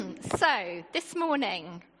So, this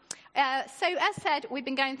morning, as said, we've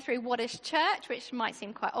been going through What is Church, which might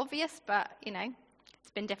seem quite obvious, but,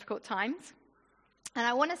 it's been difficult times. And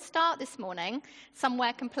I want to start this morning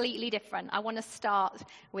somewhere completely different. I want to start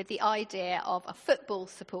with the idea of a football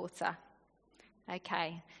supporter.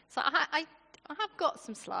 Okay, so I have got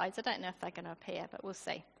some slides. I don't know if they're going to appear, but we'll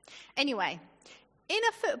see. Anyway, in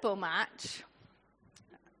a football match...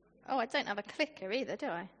 Oh, I don't have a clicker either, do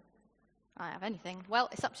I? I have anything. Well,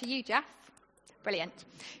 it's up to you, Jeff. Brilliant.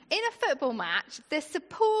 In a football match, the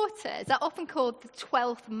supporters are often called the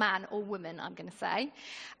 12th man or woman, I'm going to say.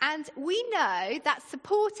 And we know that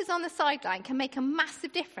supporters on the sideline can make a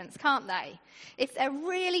massive difference, can't they? If they're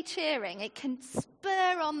really cheering, it can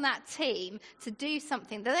spur on that team to do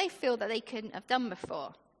something that they feel that they couldn't have done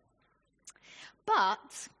before.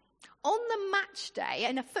 But on the match day,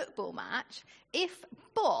 in a football match, if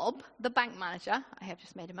Bob, the bank manager, I have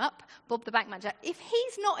just made him up, Bob the bank manager, if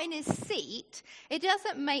he's not in his seat, it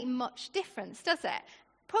doesn't make much difference, does it?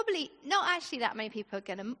 Probably not actually that many people are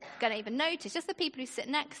going to even notice, just the people who sit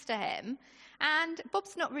next to him. And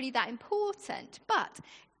Bob's not really that important. But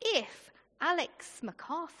if Alex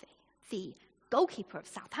McCarthy, the goalkeeper of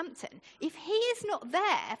Southampton, if he is not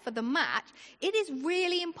there for the match, it is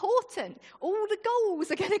really important. All the goals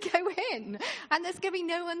are going to go in, and there's going to be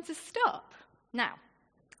no one to stop. Now,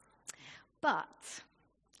 but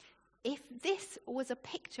if this was a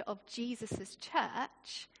picture of Jesus'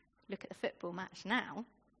 church, look at the football match now,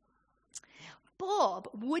 Bob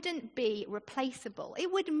wouldn't be replaceable. It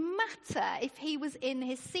would matter if he was in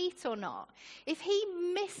his seat or not. If he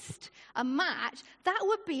missed a match, that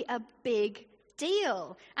would be a big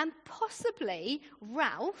deal. And possibly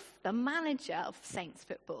Ralph, the manager of Saints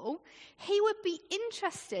Football, he would be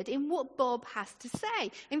interested in what Bob has to say.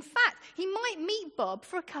 In fact, he might meet Bob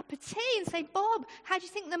for a cup of tea and say, Bob, how do you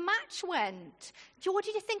think the match went? What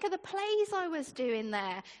did you think of the plays I was doing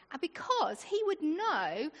there? Because he would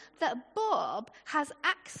know that Bob has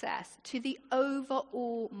access to the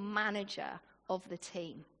overall manager of the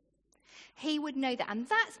team. He would know that. And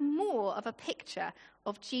that's more of a picture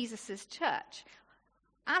of Jesus' church.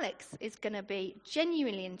 Alex is going to be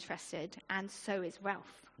genuinely interested, and so is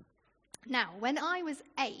Ralph. Now, when I was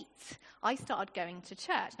 8, I started going to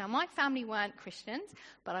church. Now, my family weren't Christians,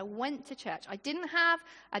 but I went to church. I didn't have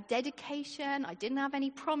a dedication. I didn't have any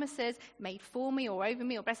promises made for me or over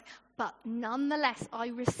me or blessed. But nonetheless, I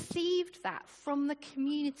received that from the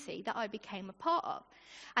community that I became a part of.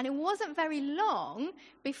 And it wasn't very long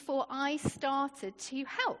before I started to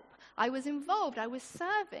help. I was involved. I was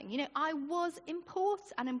serving. I was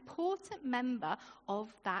an important member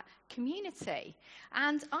of that community.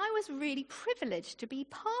 And I was really privileged to be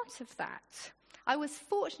part of that. I was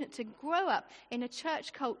fortunate to grow up in a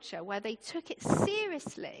church culture where they took it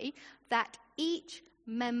seriously that each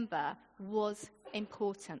member was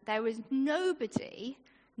important. There is no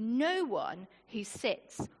one who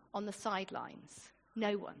sits on the sidelines.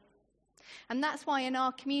 No one. And that's why in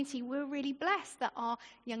our community we're really blessed that our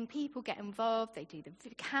young people get involved. They do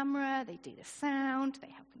the camera, they do the sound, they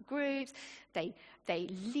help in groups, they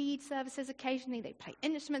lead services occasionally, they play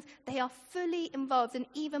instruments. They are fully involved. And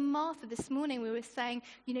even Martha this morning, we were saying,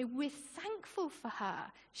 we're thankful for her.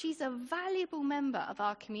 She's a valuable member of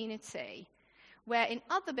our community, where in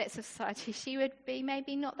other bits of society she would be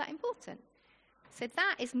maybe not that important. So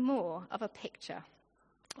that is more of a picture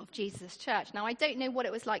of Jesus' church. Now, I don't know what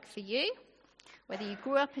it was like for you, whether you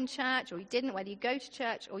grew up in church or you didn't, whether you go to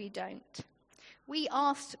church or you don't. We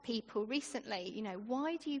asked people recently,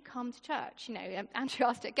 why do you come to church? Andrew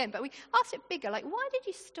asked it again, but we asked it bigger, like, why did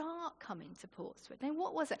you start coming to Portswood?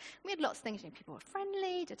 What was it? We had lots of things, people were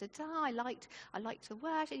friendly, I liked the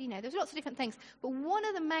worship, there's lots of different things. But one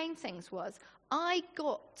of the main things was, I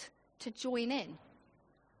got to join in.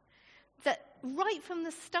 That right from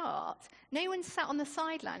the start, no one sat on the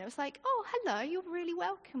sideline. It was like, oh, hello, you're really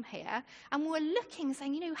welcome here. And we're looking,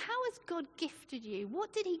 saying, how has God gifted you?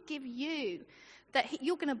 What did he give you that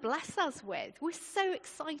you're going to bless us with? We're so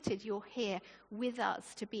excited you're here with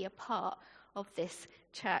us to be a part of this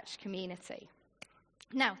church community.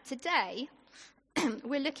 Now, today,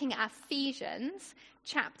 we're looking at Ephesians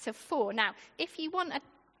chapter 4. Now, if you want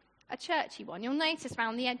a churchy one, you'll notice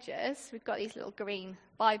around the edges we've got these little green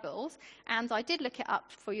Bibles, and I did look it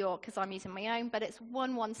up for because I'm using my own, but it's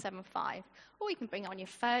 1175, or you can bring it on your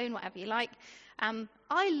phone, whatever you like.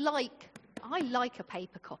 I like a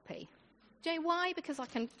paper copy. Do you know why? Because I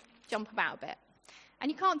can jump about a bit,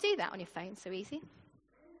 and you can't do that on your phone so easy.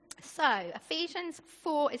 So Ephesians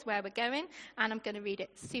 4 is where we're going, and I'm going to read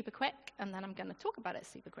it super quick, and then I'm going to talk about it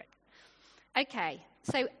super quick. Okay,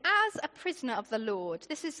 so as a prisoner of the Lord,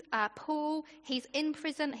 this is Paul. He's in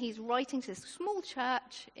prison. He's writing to this small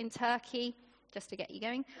church in Turkey, just to get you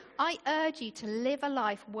going. I urge you to live a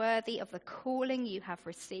life worthy of the calling you have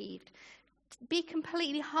received. Be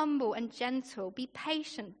completely humble and gentle. Be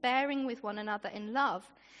patient, bearing with one another in love.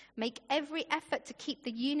 Make every effort to keep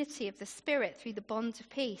the unity of the Spirit through the bond of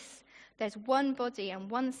peace. There's one body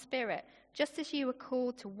and one Spirit, just as you were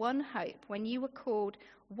called to one hope when you were called,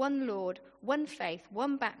 one Lord, one faith,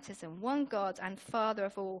 one baptism, one God and Father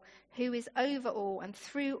of all, who is over all and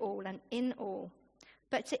through all and in all.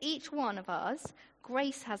 But to each one of us,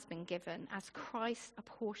 grace has been given as Christ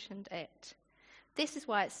apportioned it. This is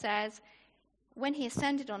why it says, when he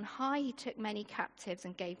ascended on high, he took many captives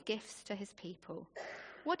and gave gifts to his people.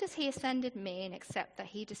 What does he ascended mean except that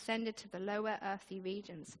he descended to the lower earthly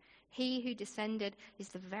regions? He who descended is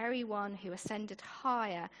the very one who ascended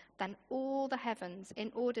higher than all the heavens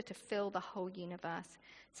in order to fill the whole universe.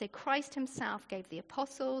 So Christ himself gave the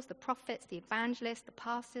apostles, the prophets, the evangelists, the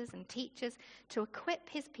pastors and teachers to equip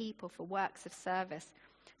his people for works of service,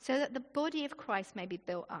 so that the body of Christ may be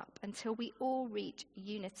built up until we all reach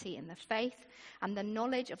unity in the faith and the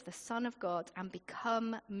knowledge of the Son of God and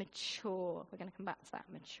become mature. We're going to come back to that,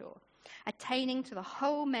 mature. Attaining to the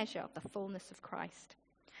whole measure of the fullness of Christ.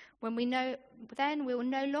 When we know, then we will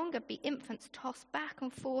no longer be infants tossed back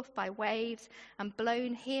and forth by waves and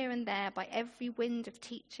blown here and there by every wind of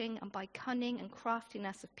teaching and by cunning and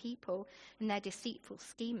craftiness of people in their deceitful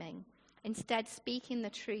scheming. Instead, speaking the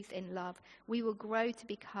truth in love, we will grow to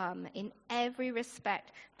become, in every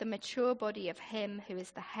respect, the mature body of him who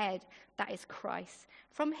is the head, that is Christ.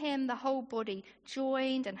 From him, the whole body,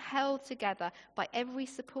 joined and held together by every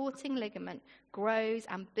supporting ligament, grows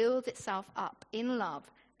and builds itself up in love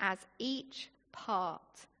as each part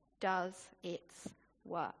does its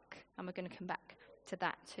work. And we're going to come back to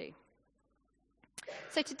that too.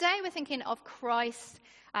 So today we're thinking of Christ's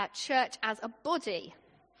church as a body.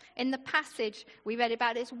 In the passage we read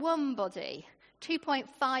about, it's one body.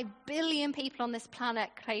 2.5 billion people on this planet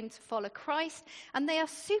claim to follow Christ, and they are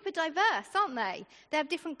super diverse, aren't they? They have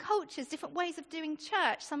different cultures, different ways of doing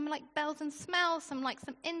church. Some like bells and smells, some like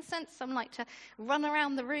some incense, some like to run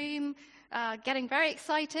around the room, getting very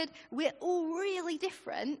excited. We're all really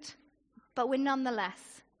different, but we're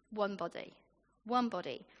nonetheless one body,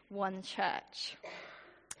 one church.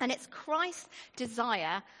 And it's Christ's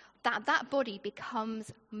desire that body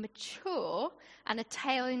becomes mature and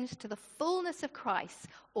attains to the fullness of Christ,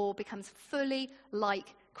 or becomes fully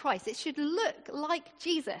like Christ. It should look like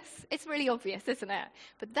Jesus. It's really obvious, isn't it?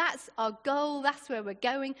 But that's our goal. That's where we're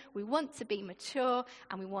going. We want to be mature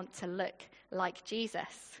and we want to look like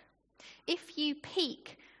Jesus. If you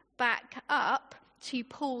peek back up to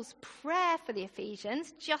Paul's prayer for the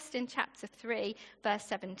Ephesians, just in chapter 3, verse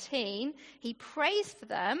 17, he prays for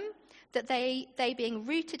them that they being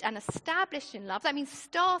rooted and established in love, that means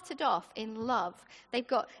started off in love. They've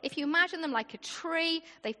got, if you imagine them like a tree,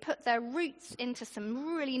 they've put their roots into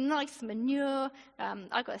some really nice manure.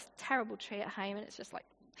 I've got this terrible tree at home and it's just like,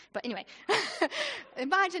 but anyway,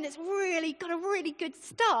 imagine it's really got a really good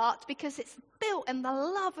start because it's built in the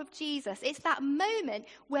love of Jesus. It's that moment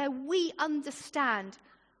where we understand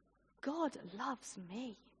God loves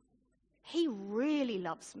me. He really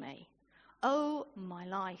loves me. Oh, my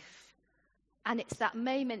life. And it's that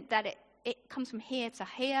moment that it comes from here to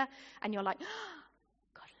here, and you're like, oh,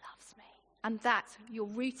 God loves me. And that's, you're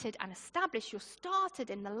rooted and established. You're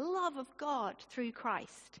started in the love of God through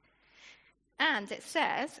Christ. And it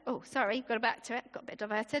says, oh, sorry, got back to it, got a bit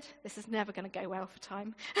diverted. This is never going to go well for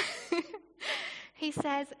time. He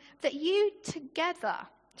says that you together,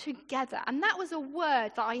 and that was a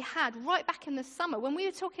word that I had right back in the summer when we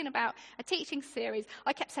were talking about a teaching series.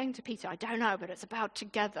 I kept saying to Peter, I don't know, but it's about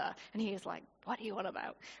together. And he was like, what are you on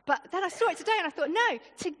about? But then I saw it today and I thought, no,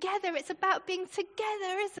 together, it's about being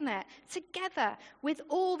together, isn't it? Together with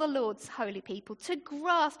all the Lord's holy people, to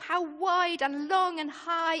grasp how wide and long and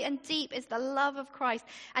high and deep is the love of Christ,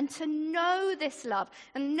 and to know this love,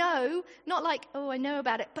 and know, not like, oh, I know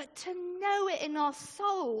about it, but to know it in our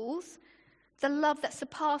souls, the love that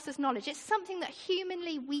surpasses knowledge. It's something that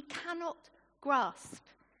humanly we cannot grasp.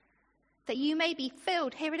 That you may be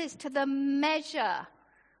filled, here it is, to the measure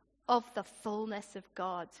of the fullness of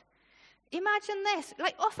God. Imagine this.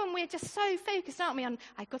 Like often we're just so focused, aren't we, on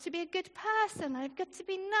I've got to be a good person, I've got to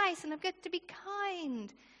be nice, and I've got to be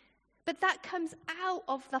kind. But that comes out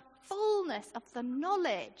of the fullness of the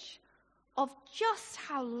knowledge of just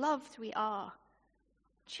how loved we are.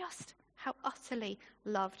 Just how utterly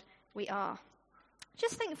loved we are.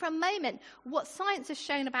 Just think for a moment what science has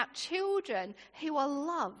shown about children who are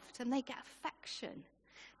loved and they get affection.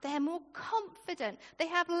 They're more confident. They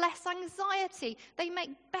have less anxiety. They make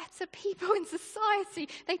better people in society.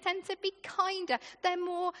 They tend to be kinder. They're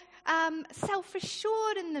more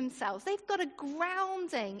self-assured in themselves. They've got a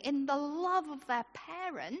grounding in the love of their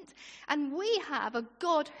parent. And we have a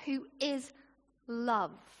God who is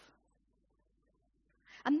love.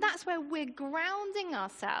 And that's where we're grounding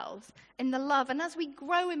ourselves in the love. And as we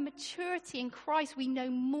grow in maturity in Christ, we know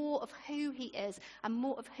more of who he is and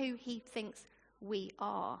more of who he thinks we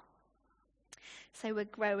are. So we're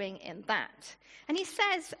growing in that. And he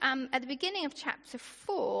says at the beginning of chapter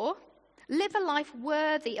 4, live a life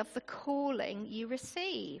worthy of the calling you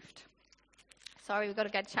received. Sorry, we've got to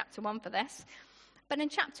go to chapter 1 for this. But in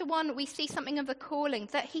chapter 1, we see something of the calling,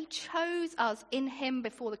 that he chose us in him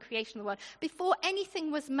before the creation of the world. Before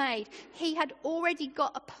anything was made, he had already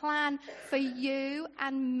got a plan for you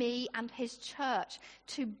and me and his church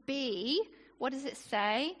to be, what does it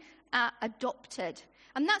say? Adopted.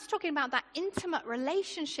 And that's talking about that intimate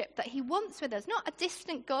relationship that he wants with us. Not a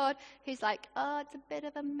distant God who's like, oh, it's a bit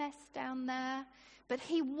of a mess down there. But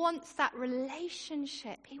he wants that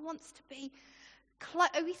relationship. He wants to be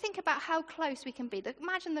we think about how close we can be.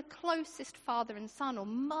 Imagine the closest father and son, or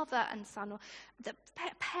mother and son, or the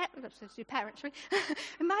parents.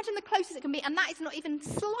 Imagine the closest it can be, and that is not even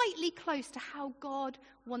slightly close to how God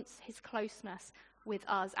wants his closeness with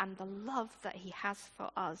us and the love that he has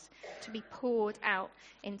for us to be poured out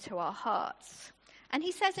into our hearts. And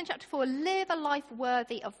he says in chapter 4, live a life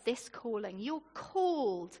worthy of this calling. You're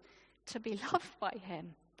called to be loved by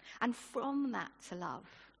him, and from that to love.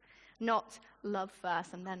 Not love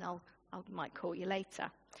first and then I might call you later.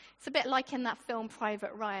 It's a bit like in that film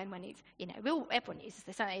Private Ryan when he's, everyone uses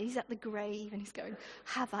this, he's at the grave and he's going,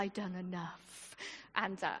 have I done enough?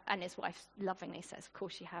 And his wife lovingly says, of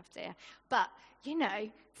course you have, dear. But,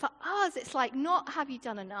 for us, it's like, not have you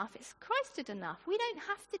done enough, it's Christ did enough. We don't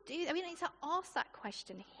have to do that. We don't need to ask that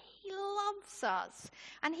question. He loves us,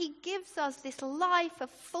 and he gives us this life of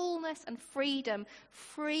fullness and freedom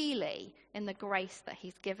freely in the grace that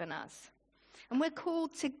he's given us. And we're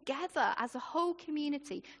called together as a whole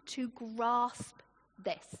community to grasp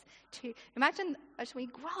this. To imagine, as we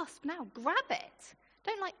grasp now, grab it.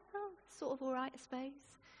 Don't sort of all right, I suppose.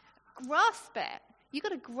 Grasp it. You've got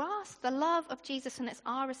to grasp the love of Jesus, and it's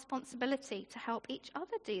our responsibility to help each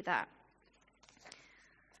other do that.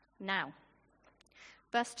 Now,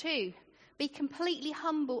 verse 2, be completely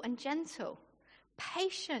humble and gentle,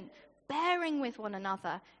 patient, bearing with one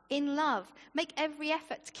another in love. Make every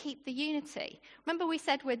effort to keep the unity. Remember we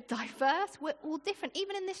said we're diverse, we're all different.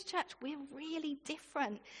 Even in this church, we're really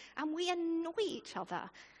different, and we annoy each other.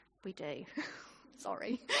 We do.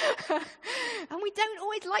 Sorry. And we don't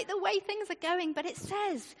always like the way things are going, but it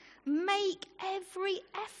says, make every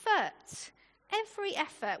effort. Every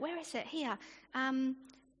effort. Where is it? Here.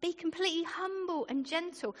 Be completely humble and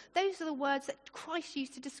gentle. Those are the words that Christ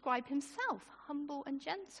used to describe himself, humble and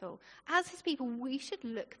gentle. As his people, we should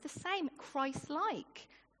look the same, Christ-like.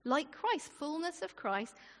 Like Christ, fullness of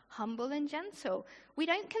Christ, humble and gentle. We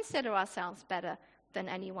don't consider ourselves better than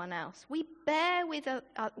anyone else. We bear with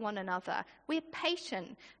one another. We're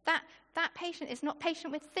patient. That patient is not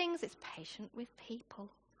patient with things, it's patient with people.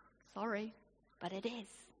 Sorry, but it is.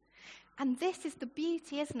 And this is the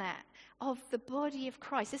beauty, isn't it, of the body of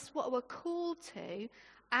Christ. This is what we're called to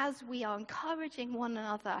as we are encouraging one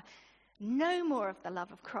another. Know more of the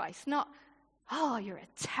love of Christ. Not, oh, you're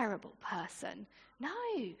a terrible person. No.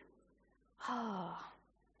 Oh,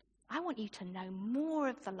 I want you to know more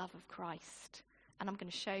of the love of Christ. And I'm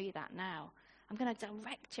going to show you that now. I'm going to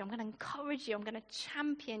direct you. I'm going to encourage you. I'm going to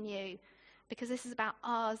champion you. Because this is about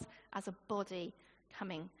us as a body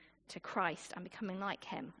coming to Christ and becoming like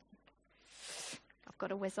him. I've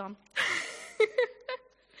got a whiz on.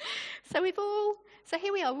 So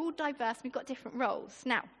here we are, we're all diverse, we've got different roles.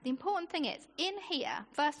 Now, the important thing is, in here,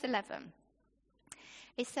 verse 11,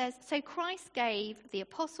 it says, so Christ gave the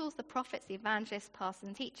apostles, the prophets, the evangelists, pastors,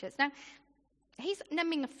 and teachers. Now, he's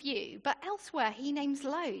naming a few, but elsewhere he names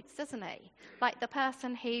loads, doesn't he? Like the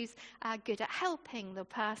person who's good at helping, the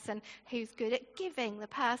person who's good at giving, the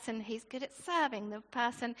person who's good at serving, the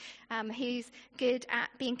person who's good at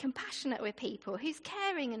being compassionate with people, who's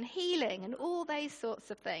caring and healing and all those sorts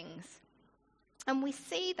of things. And we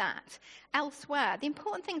see that elsewhere. The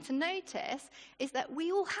important thing to notice is that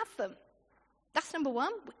we all have them. That's number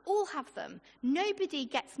one. We all have them. Nobody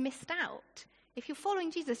gets missed out. If you're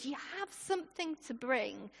following Jesus, you have something to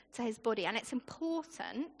bring to his body, and it's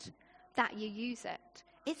important that you use it.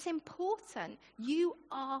 It's important. You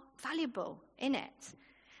are valuable in it.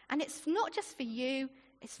 And it's not just for you,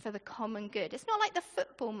 it's for the common good. It's not like the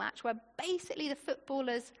football match where basically the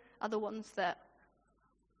footballers are the ones that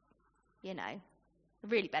It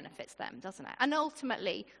really benefits them, doesn't it? And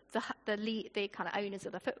ultimately, the kind of owners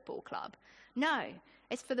of the football club. No,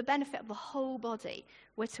 it's for the benefit of the whole body.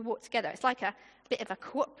 We're to walk together. It's like a bit of a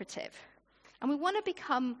cooperative. And we want to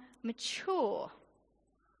become mature.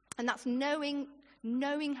 And that's knowing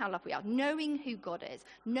how loved we are, knowing who God is,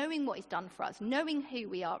 knowing what he's done for us, knowing who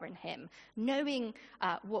we are in him, knowing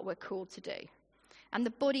what we're called to do. And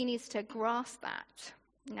the body needs to grasp that.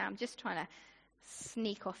 Now, I'm just trying to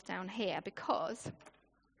sneak off down here because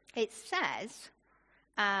it says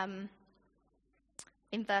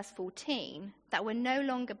in verse 14 that we'll no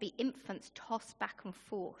longer be infants tossed back and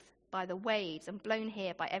forth by the waves and blown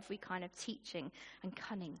here by every kind of teaching and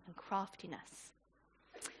cunning and craftiness.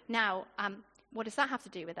 Now, what does that have to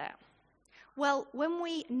do with it? Well, when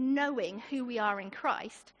we knowing who we are in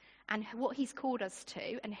Christ and what he's called us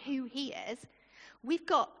to and who he is, we've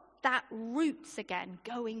got that roots again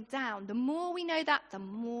going down. The more we know that, the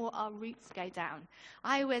more our roots go down.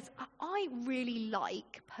 I really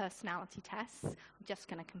like personality tests. I'm just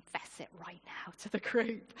going to confess it right now to the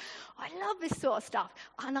group. I love this sort of stuff,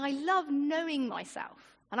 and I love knowing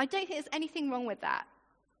myself. And I don't think there's anything wrong with that,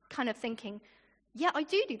 kind of thinking, yeah, I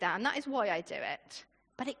do that, and that is why I do it.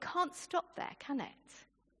 But it can't stop there, can it?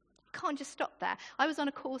 Can't just stop there. I was on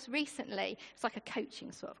a course recently. It's like a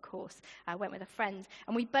coaching sort of course. I went with a friend,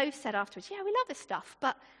 and we both said afterwards, yeah, we love this stuff,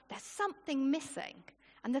 but there's something missing.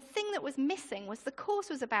 And the thing that was missing was the course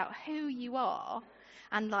was about who you are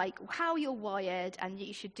and like how you're wired, and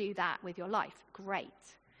you should do that with your life. Great.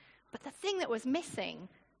 But the thing that was missing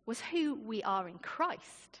was who we are in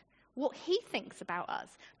Christ. What he thinks about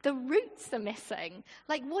us. The roots are missing.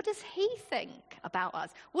 Like, what does he think about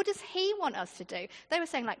us? What does he want us to do? They were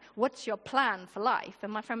saying, like, what's your plan for life?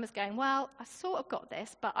 And my friend was going, well, I sort of got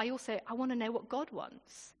this, but I want to know what God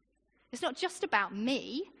wants. It's not just about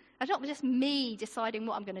me. It's not just me deciding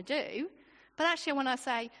what I'm going to do. But actually, when I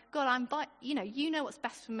say, God, you know what's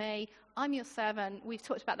best for me. I'm your servant. We've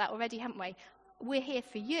talked about that already, haven't we? We're here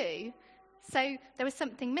for you. So there was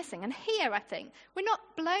something missing. And here, I think, we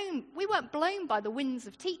weren't blown by the winds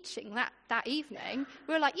of teaching that evening.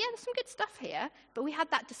 We were like, yeah, there's some good stuff here. But we had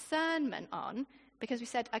that discernment on because we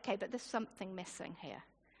said, okay, but there's something missing here.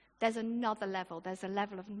 There's another level. There's a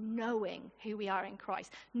level of knowing who we are in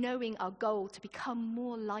Christ, knowing our goal to become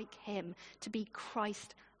more like him, to be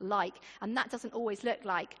Christ-like. And that doesn't always look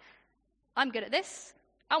like, I'm good at this,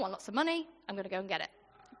 I want lots of money, I'm going to go and get it.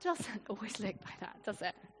 It doesn't always look like that, does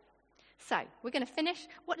it? So, we're going to finish.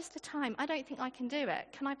 What is the time? I don't think I can do it.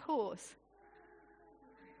 Can I pause?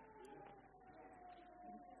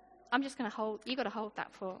 I'm just going to hold. You've got to hold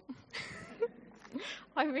that thought.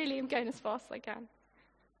 I really am going as fast as I can.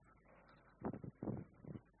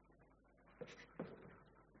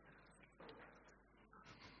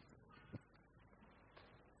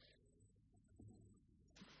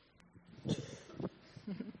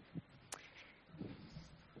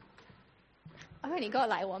 I've only got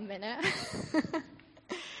like 1 minute.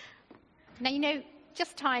 Now,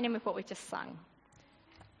 just tying in with what we just sung.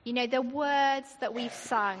 The words that we've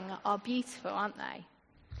sung are beautiful, aren't they?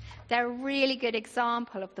 They're a really good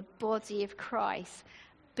example of the body of Christ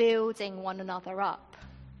building one another up.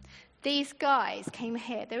 These guys came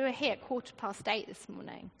here. They were here at 8:15 this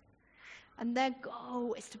morning. And their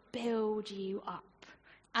goal is to build you up.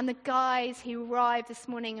 And the guys who arrived this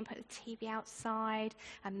morning and put the TV outside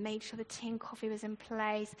and made sure the tea and coffee was in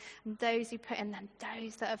place, and those who put in, and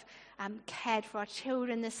those that have cared for our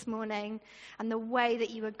children this morning, and the way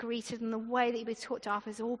that you were greeted and the way that you were talked after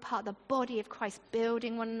is all part of the body of Christ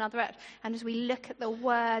building one another up. And as we look at the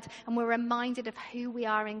word and we're reminded of who we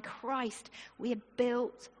are in Christ, we are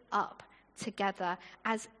built up together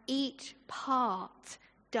as each part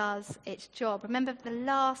does its job. Remember the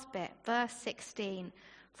last bit, verse 16.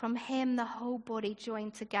 From him, the whole body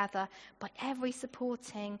joined together by every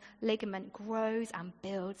supporting ligament grows and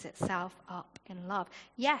builds itself up in love.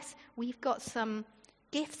 Yes, we've got some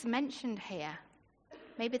gifts mentioned here.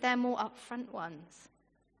 Maybe they're more upfront ones.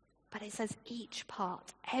 But it says each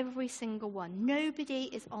part, every single one. Nobody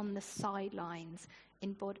is on the sidelines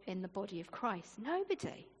in the body of Christ.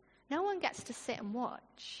 Nobody. No one gets to sit and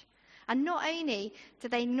watch. And not only do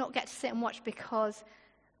they not get to sit and watch because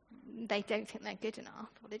they don't think they're good enough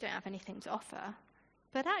or they don't have anything to offer,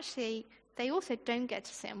 but actually they also don't get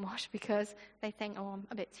to sit and watch because they think, oh, I'm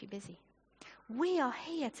a bit too busy. We are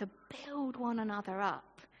here to build one another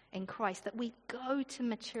up in Christ, that we go to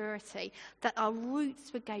maturity, that our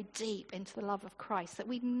roots would go deep into the love of Christ, that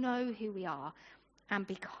we know who we are and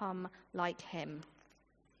become like him.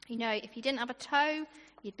 If you didn't have a toe,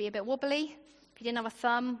 you'd be a bit wobbly. If you didn't have a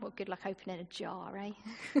thumb, well, good luck opening a jar, eh?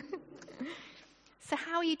 So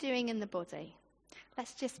how are you doing in the body?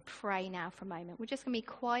 Let's just pray now for a moment. We're just going to be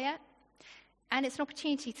quiet. And it's an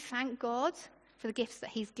opportunity to thank God for the gifts that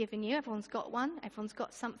he's given you. Everyone's got one. Everyone's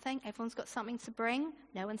got something. Everyone's got something to bring.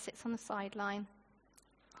 No one sits on the sideline.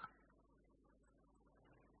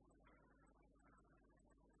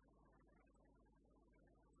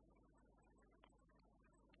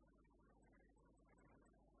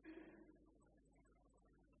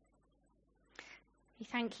 We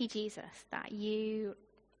thank you, Jesus, that you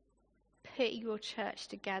put your church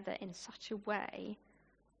together in such a way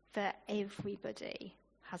that everybody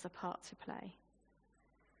has a part to play.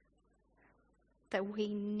 That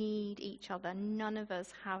we need each other. None of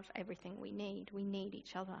us have everything we need. We need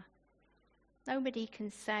each other. Nobody can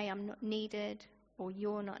say, I'm not needed, or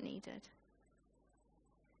you're not needed.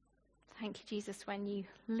 Thank you, Jesus, when you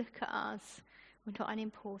look at us, we're not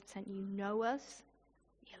unimportant. You know us.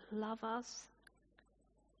 You love us.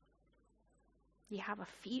 You have a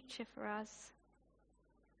future for us.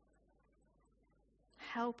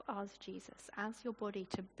 Help us, Jesus, as your body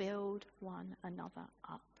to build one another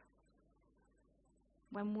up.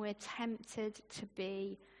 When we're tempted to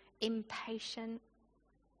be impatient,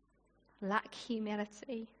 lack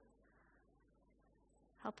humility,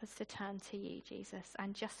 help us to turn to you, Jesus,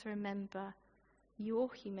 and just remember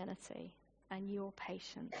your humility and your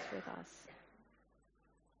patience with us.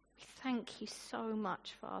 We thank you so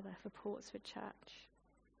much, Father, for Portswood Church,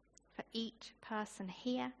 for each person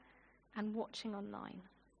here and watching online.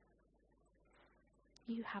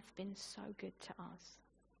 You have been so good to us.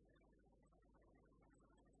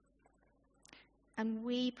 And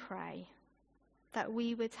we pray that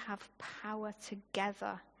we would have power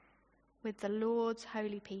together with the Lord's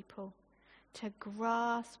holy people to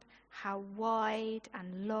grasp how wide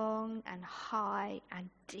and long and high and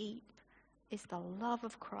deep is the love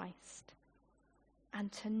of Christ,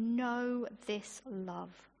 and to know this love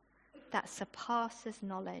that surpasses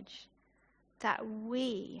knowledge, that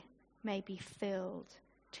we may be filled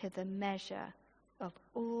to the measure of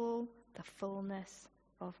all the fullness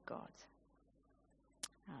of God.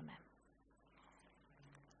 Amen.